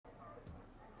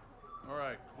All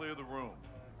right, clear the room.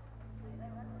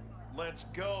 Let's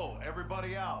go.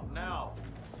 Everybody out now.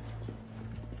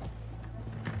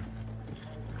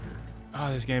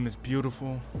 Oh, this game is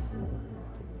beautiful.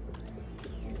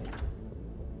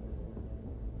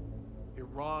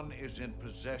 Iran is in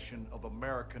possession of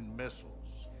American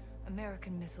missiles.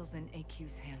 American missiles in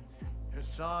AQ's hands.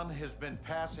 Hassan has been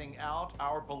passing out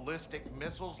our ballistic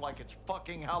missiles like it's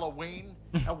fucking Halloween,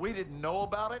 and we didn't know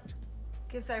about it?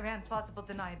 Gives Iran plausible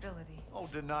deniability. Oh,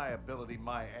 deniability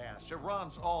my ass.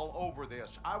 Iran's all over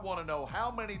this. I want to know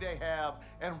how many they have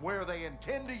and where they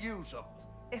intend to use them.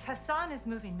 If Hassan is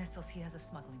moving missiles, he has a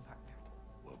smuggling partner.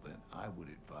 Well, then I would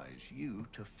advise you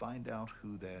to find out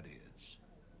who that is.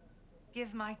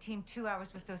 Give my team 2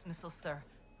 hours with those missiles, sir.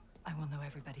 I will know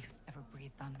everybody who's ever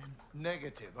breathed on them.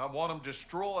 Negative. I want them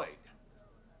destroyed.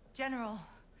 General,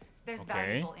 there's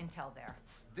valuable intel there.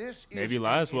 This maybe is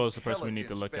Laswell is the person we need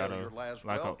to look out failure,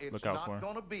 of. It's look out not for.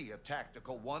 going to be a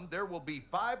tactical one. There will be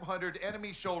 500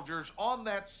 enemy soldiers on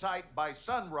that site by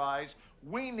sunrise.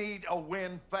 We need a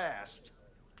win fast.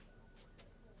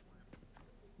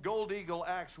 Gold Eagle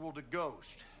Actual to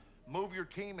Ghost. Move your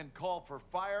team and call for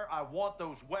fire. I want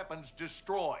those weapons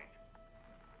destroyed.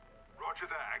 Roger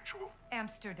that, Actual.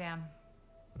 Amsterdam.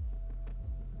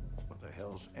 What the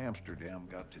hell's Amsterdam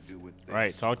got to do with this?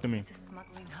 Right, talk to me. It's a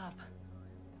smuggling hub.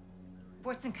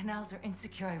 Ports and canals are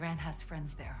insecure. Iran has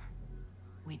friends there.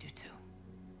 We do too.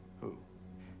 Who?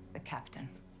 The captain.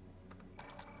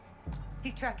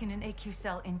 He's tracking an AQ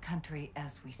cell in country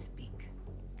as we speak.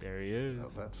 There he is. Well,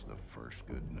 that's the first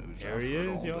good news. There I've he heard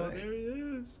is, all y'all. day. There he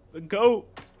is. The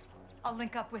GOAT. I'll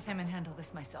link up with him and handle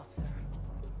this myself, sir.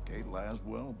 Kate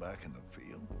Laswell back in the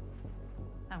field.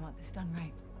 I want this done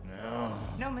right. No.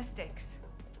 No mistakes.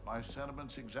 My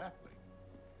sentiments exactly.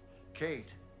 Kate,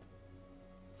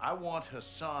 I want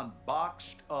Hassan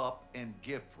boxed up and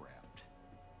gift wrapped.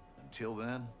 Until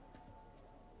then,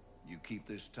 you keep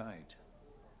this tight.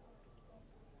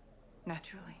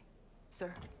 Naturally,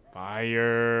 sir.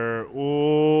 Fire.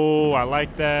 Ooh, I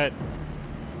like that.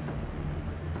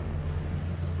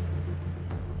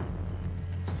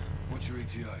 What's your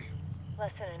ETA?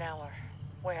 Less than an hour.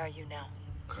 Where are you now?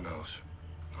 Canals.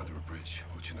 Under a bridge,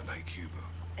 watching an AQ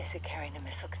boat. Is it carrying a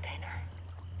missile container?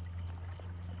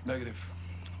 Negative.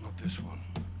 Not this one.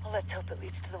 Well, let's hope it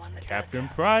leads to the one that Captain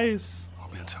does. Price. I'll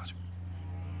be in touch.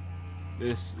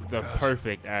 This the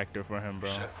perfect actor for him,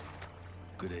 bro.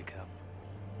 Good day, Cap.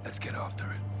 Let's get after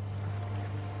it.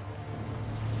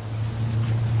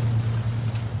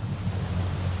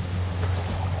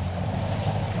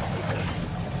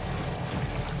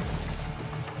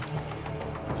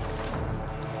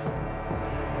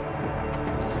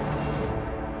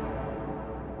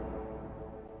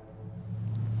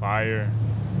 Fire.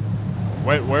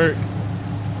 Wet work.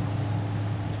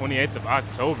 28th of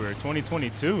October,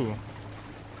 2022.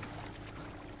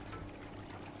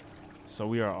 So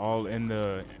we are all in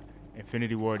the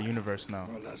Infinity Ward universe now.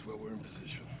 Well, that's where we're in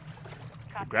position.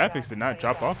 The graphics did not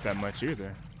drop off that much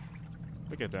either.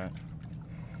 Look at that.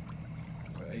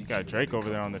 You got Drake over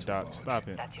there on the dock. Stop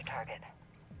it. That's your target.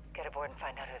 Get aboard and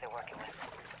find out who they're working with.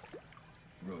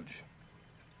 Rog.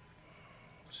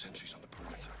 Sentries on the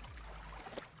perimeter.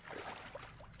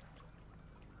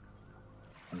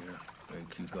 Yeah,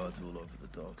 AQ guards all over the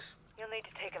docks. You'll need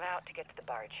to take them out to get to the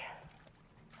barge.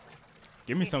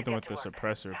 Give me something with the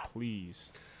suppressor,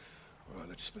 please. All right,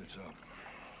 let's split up.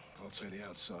 I'll say the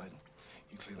outside.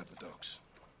 You clean up the docks.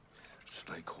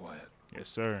 Stay quiet. Yes,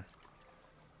 sir.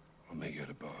 I'll meet you at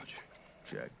the barge.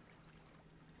 Check.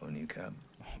 On you, Cap.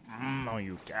 On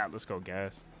you, Cap. Let's go,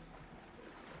 gas.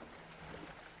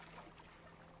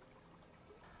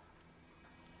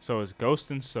 So it's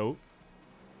Ghost and Soap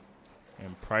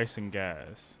and Price and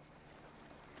Gas.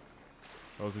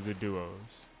 Those are the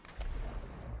duos.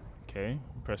 Okay,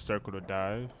 press circle to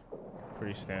dive.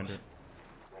 Pretty standard.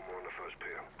 One more on the first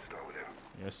pier. Start with him.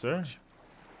 Yes, sir.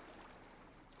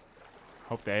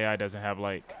 Hope the AI doesn't have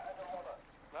like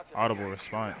audible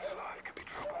response. Alive could be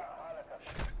trouble.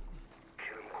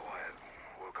 Kill him quiet.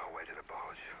 Work our way to the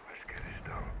barge. Let's get this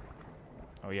done.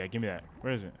 Oh yeah, give me that.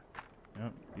 Where is it?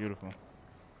 Yep, beautiful.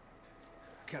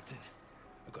 Captain,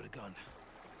 I got a gun.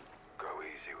 Go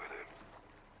easy with it.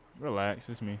 Relax,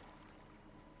 it's me.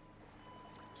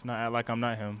 It's not act like I'm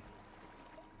not him.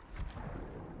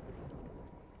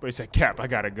 But he said, Cap, I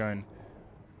got a gun.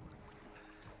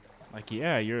 Like,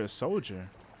 yeah, you're a soldier.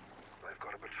 They've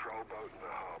got a patrol boat in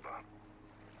the harbor.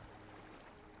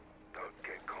 Don't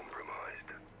get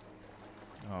compromised.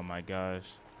 Oh my gosh.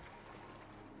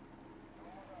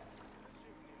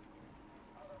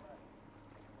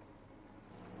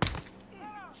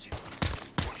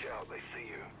 Watch out, they see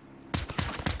you.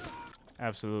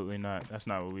 Absolutely not. That's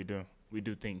not what we do. We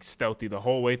do things stealthy the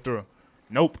whole way through.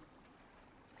 Nope.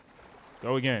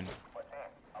 Go again.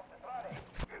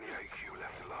 Any AQ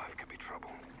left alive could be trouble.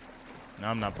 No,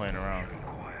 I'm not playing around. Keep 'em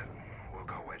quiet. We'll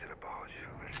go away to the barge.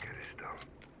 Let's get this done.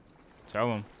 Tell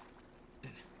him. I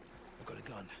got a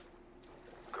gun.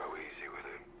 Go easy with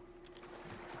him.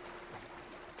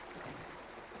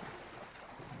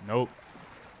 Nope.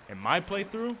 In my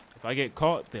playthrough, if I get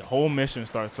caught, the whole mission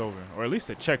starts over. Or at least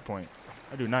a checkpoint.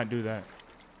 I do not do that.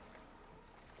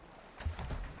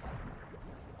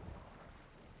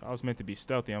 If I was meant to be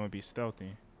stealthy, I'm going to be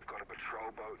stealthy. We've got a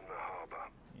patrol boat in the harbor.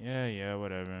 Yeah,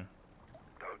 whatever.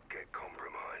 Don't get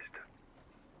compromised.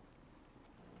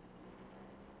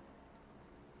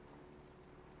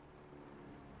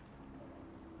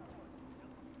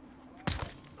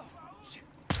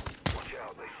 Watch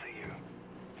out, they see you.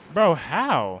 Bro,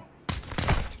 how?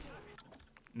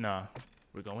 Nah.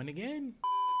 We're going again?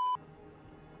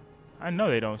 I know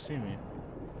they don't see me.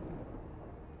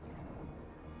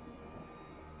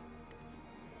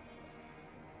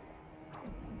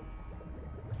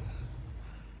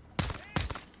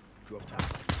 Drop down.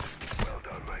 Well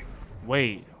done, mate.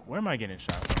 Wait, where am I getting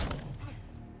shot from?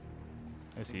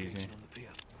 That's easy. On the pier.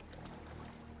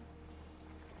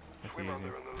 That's Swim easy.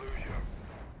 under and they'll lose you.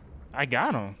 I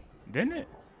got him, didn't it?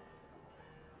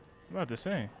 I'm about to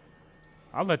say.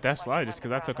 I'll let that slide just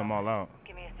because I took them all out.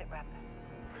 Give me a sit rep.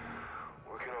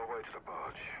 Working our way to the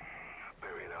barge.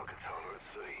 Burying Alcatala at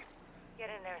sea. Get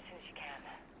in there as soon as you can.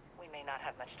 We may not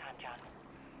have much time, John.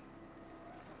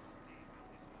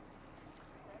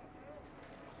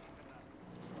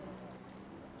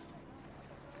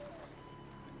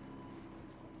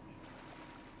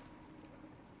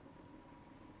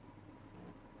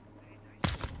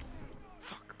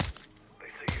 Fuck. They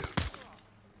see you.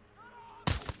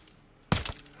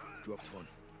 Dropped one.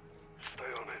 Stay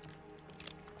on it.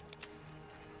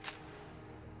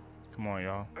 Come on,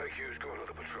 y'all. AQ's got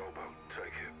another patrol boat.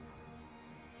 Take it.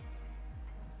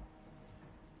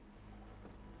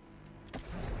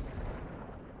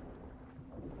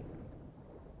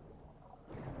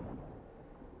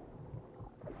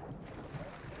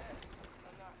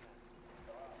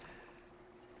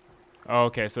 Oh,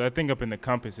 okay, so that thing up in the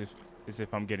compass is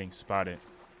if I'm getting spotted.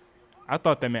 I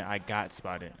thought that meant I got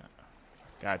spotted.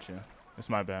 Gotcha. That's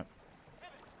my bad.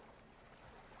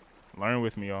 Learn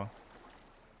with me, y'all.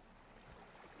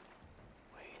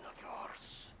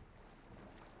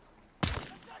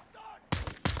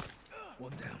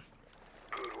 One down.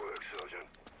 Good work, Sergeant.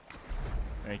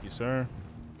 Thank you, sir.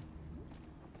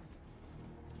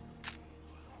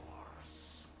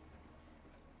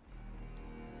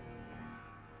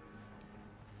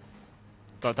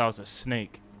 Thought that was a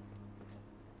snake.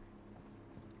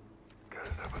 Guys,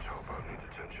 that patrol boat needs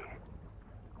attention.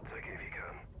 Take it if you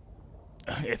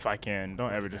can. If I can.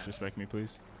 Don't ever disrespect me,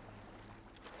 please.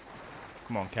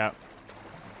 Come on, Cap.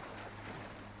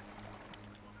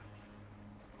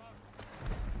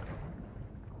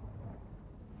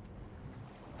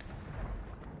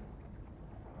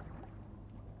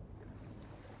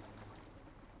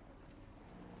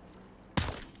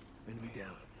 Enemy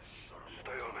down.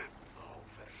 Stay on it.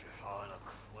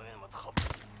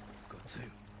 Got two.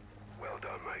 Well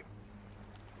done, mate.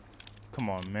 Come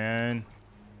on, man.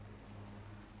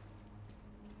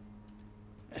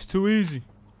 That's too easy.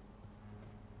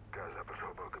 Guys, that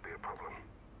patrol boat could be a problem.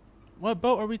 What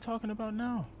boat are we talking about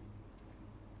now?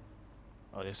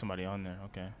 Oh, there's somebody on there.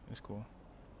 Okay, that's cool.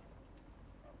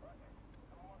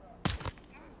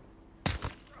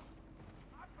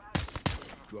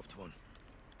 Dropped one.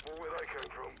 Or where they came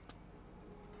from.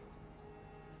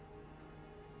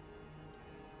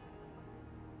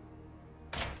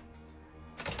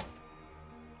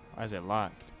 Why is it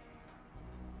locked?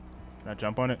 Can I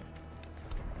jump on it?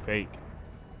 Fake.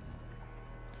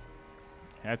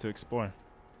 Had to explore.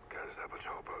 Guys, that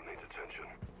patrol boat needs attention.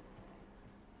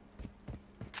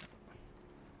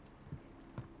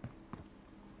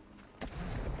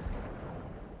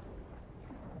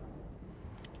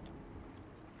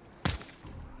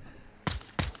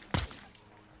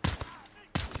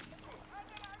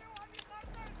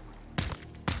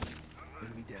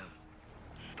 Enemy down.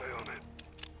 Stay on it.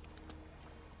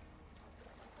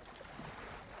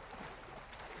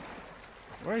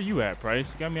 Where are you at,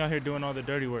 Price? You got me out here doing all the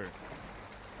dirty work.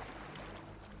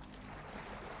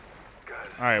 Guys,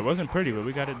 Alright, it wasn't pretty, but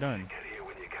we got it done. get here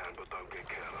when you can, but don't get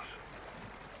careless.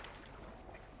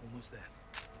 Almost there.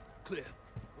 Clear.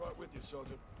 Right with you,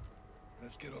 Sergeant.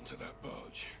 Let's get onto that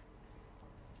barge.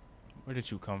 Where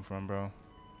did you come from, bro?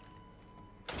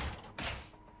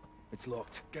 It's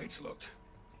locked. Gate's locked.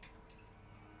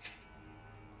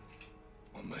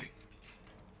 On me.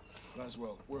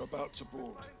 Laswell, we're about to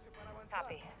board.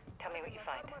 Copy. Tell me what you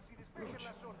find. Rog,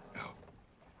 out.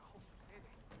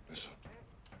 Listen.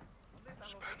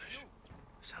 Spanish.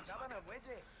 Sounds like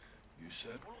it. You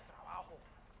said?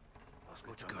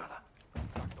 Good to go.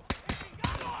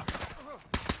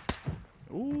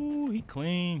 Ooh, he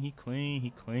clean. He clean. He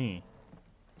clean.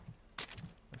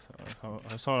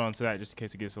 Let's hold on to that just in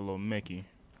case it gets a little Mickey.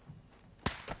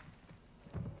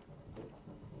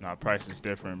 Nah, price is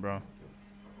different, bro.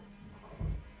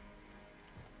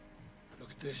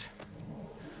 Look at this.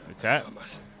 The tap?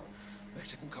 Armas.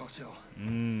 Mexican cartel. What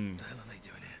the hell are they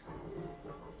doing here?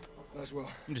 Laswell.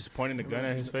 I'm just pointing the gun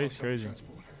at his arrangements face. for Crazy.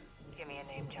 transport. Give me a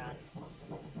name, John.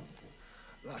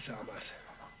 Las Armas.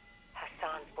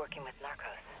 Hassan's working with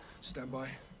narcos. Stand by.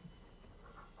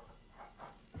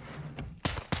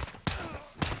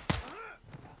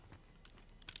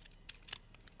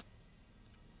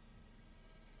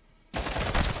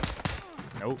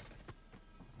 Nope.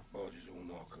 Barges all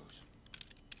narcos.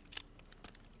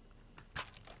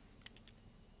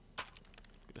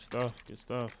 Good stuff. Good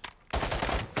stuff.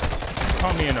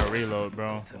 Call me in a reload,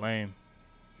 bro. Lame.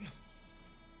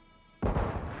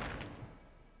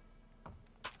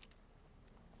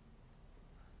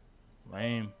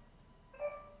 Lame.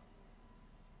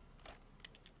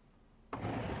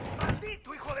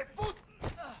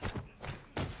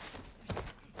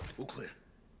 All clear.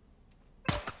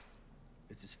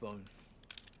 It's his phone.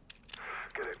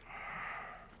 Get it.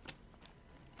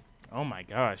 Oh my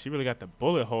gosh, he really got the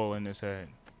bullet hole in his head.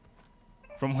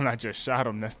 From when I just shot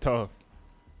him, that's tough.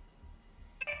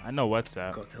 I know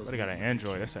WhatsApp, but I got an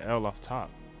Android. That's an L off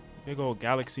top. Big old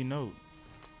Galaxy Note.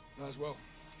 Laswell,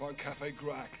 find Cafe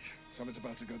Gracht. Something's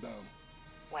about to go down.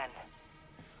 When?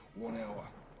 1 hour.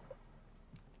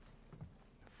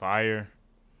 Fire.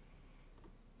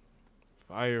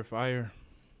 Fire, fire.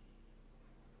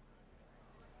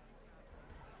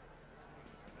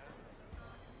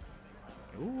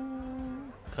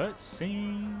 Ooh,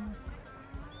 cutscene.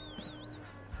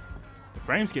 The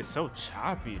frames get so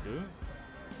choppy, dude.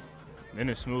 Then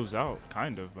it smooths out,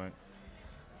 kind of, but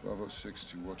Bravo 6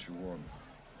 to what you want.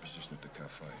 Position at the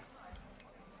cafe.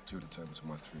 2 of the tables at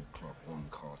my 3 o'clock. 1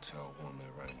 cartel, 1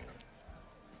 Iranian.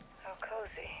 How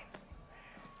cozy.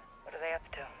 What are they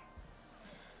up to?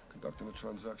 Conducting a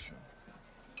transaction.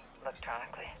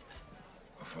 Electronically.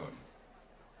 Affirm.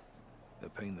 They're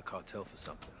paying the cartel for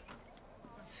something.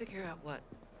 Let's figure out what.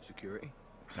 Security?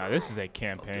 now this is a I'll deal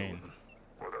campaign. with them.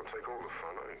 Well, don't take all the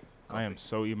fun, eh? I am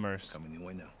so immersed. Coming your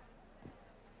way now.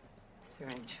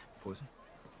 Syringe. Poison?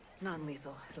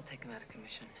 Non-lethal. It'll take him out of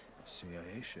commission.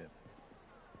 CIA ship.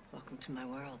 Welcome to my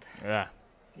world. Yeah.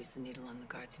 Use the needle on the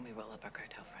guards and we roll up our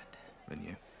cartel friend. Then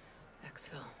you.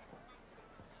 Exfil.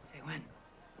 Say when.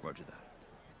 Roger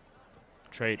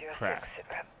that. Trade crack.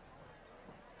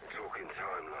 Talking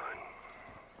timeline.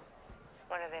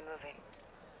 When are they moving?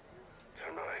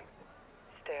 Tonight.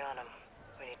 Stay on them.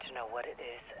 We need to know what it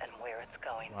is and where it's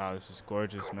going. Wow, this is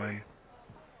gorgeous, man.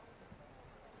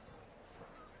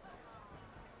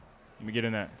 Let me get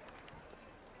in that.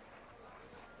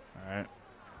 All right.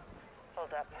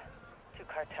 Hold up. 2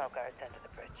 cartel guards under the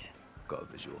bridge. Got a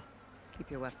visual.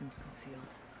 Keep your weapons concealed.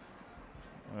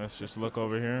 Let's just look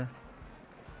over here.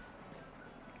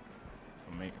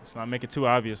 Let's not make it too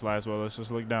obvious, Laswell. Let's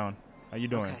just look down. How you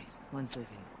doing? Okay, one's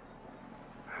leaving.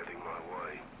 Heading my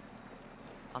way.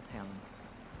 I'll tail him.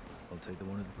 I'll take the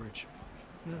one at the bridge.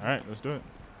 All right, let's do it.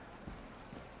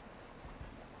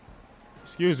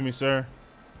 Excuse me, sir.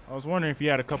 I was wondering if you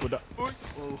had a couple.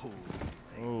 Whoa.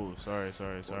 Oh, sorry.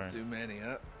 One too many,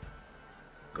 huh?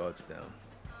 Guards down.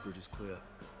 Bridge is clear.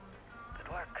 Good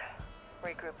work.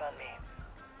 Regroup on me.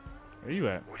 Where you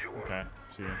at? What you want? Okay,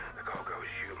 see you. The cargo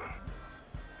is human.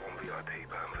 1 VIP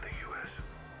bound for the US.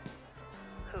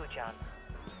 Who, John?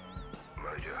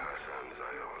 Major Hassan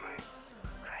Zayoni.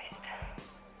 Christ.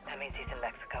 That means he's in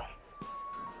Mexico.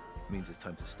 Means it's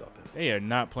time to stop him. They are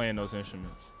not playing those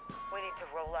instruments. We need to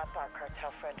roll up our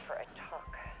cartel friend for a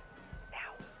talk.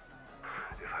 Now.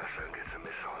 If Hassan gets a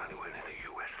missile anywhere in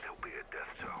the US, there'll be a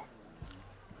death toll.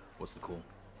 What's the call?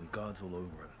 There's guards all over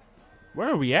him. Where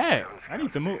are we at? I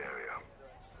need to move.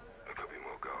 There could be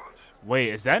more guards.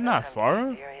 Wait, is that not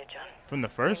Farah The area, John. from the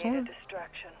first We need one? a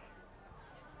distraction.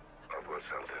 I've got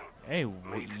something. Hey,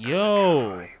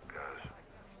 yo. Hey,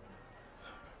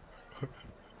 guys.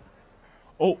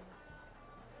 Oh,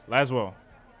 Laswell.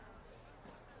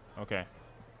 Okay.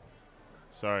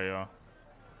 Sorry, y'all.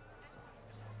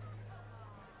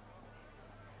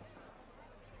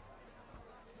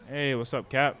 Hey, what's up,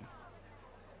 Cap?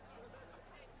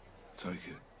 Take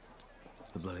it.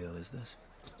 The bloody hell is this?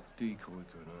 Decoy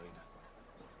grenade.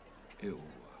 It'll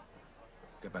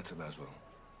work. Get back to Laswell.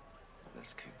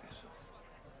 Let's kick this off.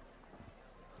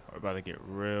 We're about to get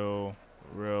real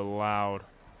loud.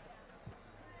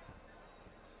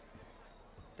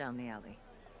 Down the alley.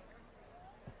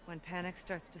 When panic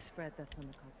starts to spread, that's when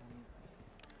the cop comes.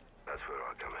 That's where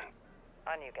I come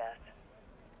in. On you, Gas.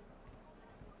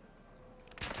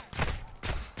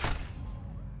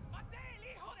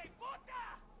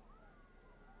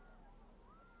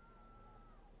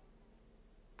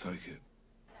 Take it.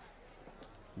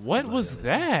 What was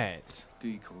that?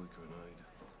 Decoy grenade.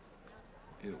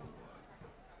 It'll work.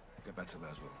 Get back to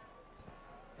Laswell.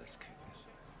 Let's kick this off.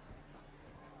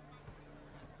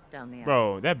 Down the alley.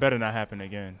 Bro, that better not happen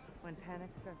again. When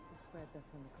panic starts to spread,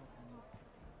 that's when the cop comes.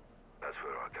 That's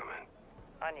where I come in.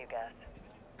 On you, Gas.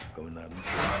 Going loud.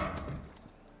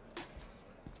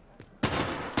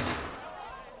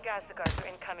 Gas, the guards are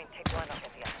incoming. Take one, I'll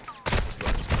get the other.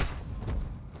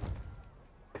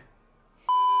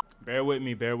 Bear with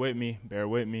me, bear with me, bear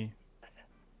with me.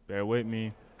 Bear with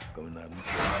me. Going loud.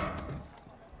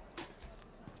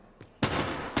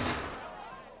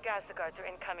 Gas, the guards are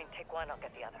incoming. Take one, I'll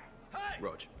get the other.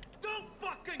 Roger.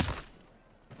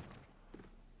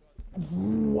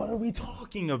 What are we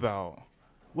talking about?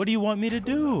 What do you want me to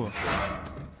do?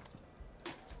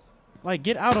 Like,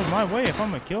 get out of my way if I'm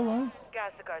gonna kill him.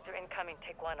 Gas, the guards are incoming.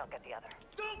 Take one, I'll get the other.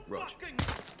 Roger.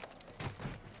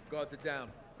 Guards are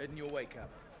down. Heading your way, Cap.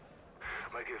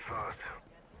 Make it fast.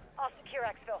 I'll secure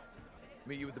Xville.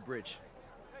 Meet you at the bridge.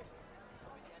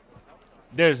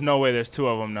 There's no way there's two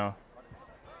of them now.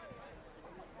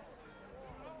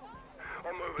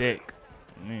 I'm moving. Dick.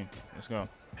 Let's go.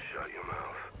 Shut your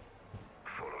mouth.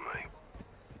 Follow me.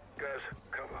 Guys,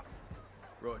 cover.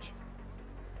 Roger.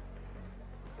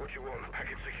 What you want?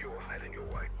 Package secure. Heading your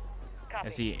way. Copy.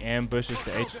 As he ambushes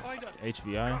the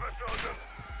HVI. Cover, Sergeant.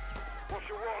 What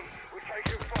you want? We're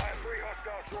taking fire. 3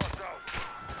 hostiles to ourselves.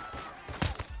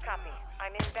 Copy.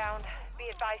 I'm inbound. Be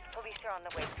advised, police are on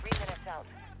the way. 3 minutes out.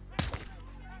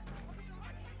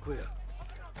 Clear.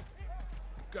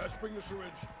 Guys, bring the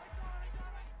syringe.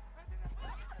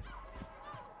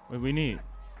 What do we need?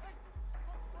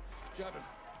 Jab him.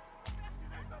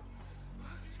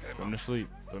 Let's get Put him him up. to sleep.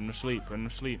 Put him to sleep. Put him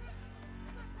to sleep.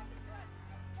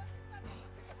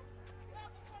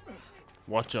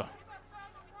 Watcha.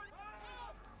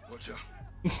 Watch out.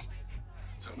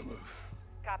 Time to move.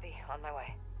 Copy. On my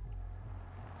way.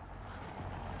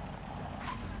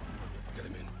 Get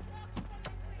him in.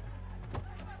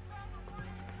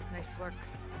 Nice work.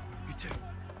 You too.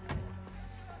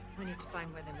 We need to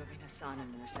find where they're moving Hassan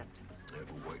and intercept him. Yeah,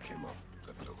 we'll wake him up.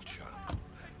 Have a little chat.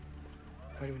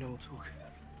 Why do we know we'll talk?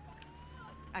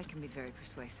 I can be very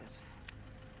persuasive.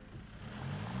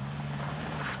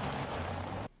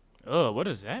 Oh, what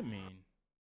does that mean?